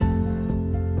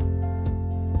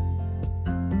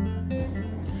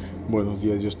Buenos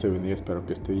días, Dios te bendiga. Espero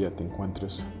que este día te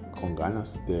encuentres con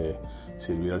ganas de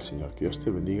servir al Señor. Que Dios te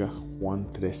bendiga.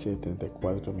 Juan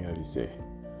 13:34, mira, dice: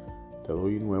 te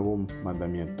doy un nuevo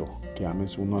mandamiento, que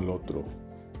ames uno al otro,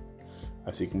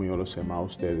 así como yo los he amado a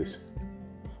ustedes.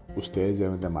 Ustedes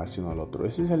deben de amarse uno al otro.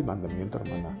 Ese es el mandamiento,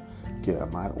 hermana, que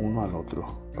amar uno al otro.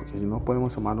 Porque si no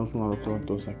podemos amarnos uno al otro,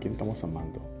 entonces ¿a quién estamos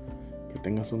amando? Que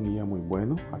tengas un día muy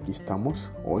bueno. Aquí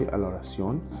estamos hoy a la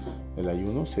oración, el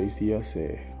ayuno, 6 días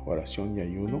de oración y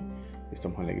ayuno.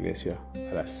 Estamos en la iglesia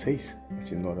a las 6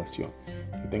 haciendo oración.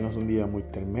 Que tengas un día muy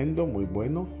tremendo, muy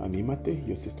bueno. Anímate.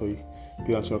 Yo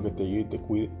pido al Señor que te ayude y te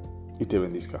cuide y te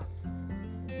bendiga.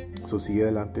 Sigue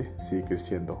adelante, sigue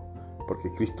creciendo, porque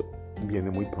Cristo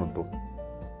viene muy pronto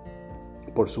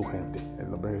por su gente. En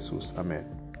el nombre de Jesús. Amén.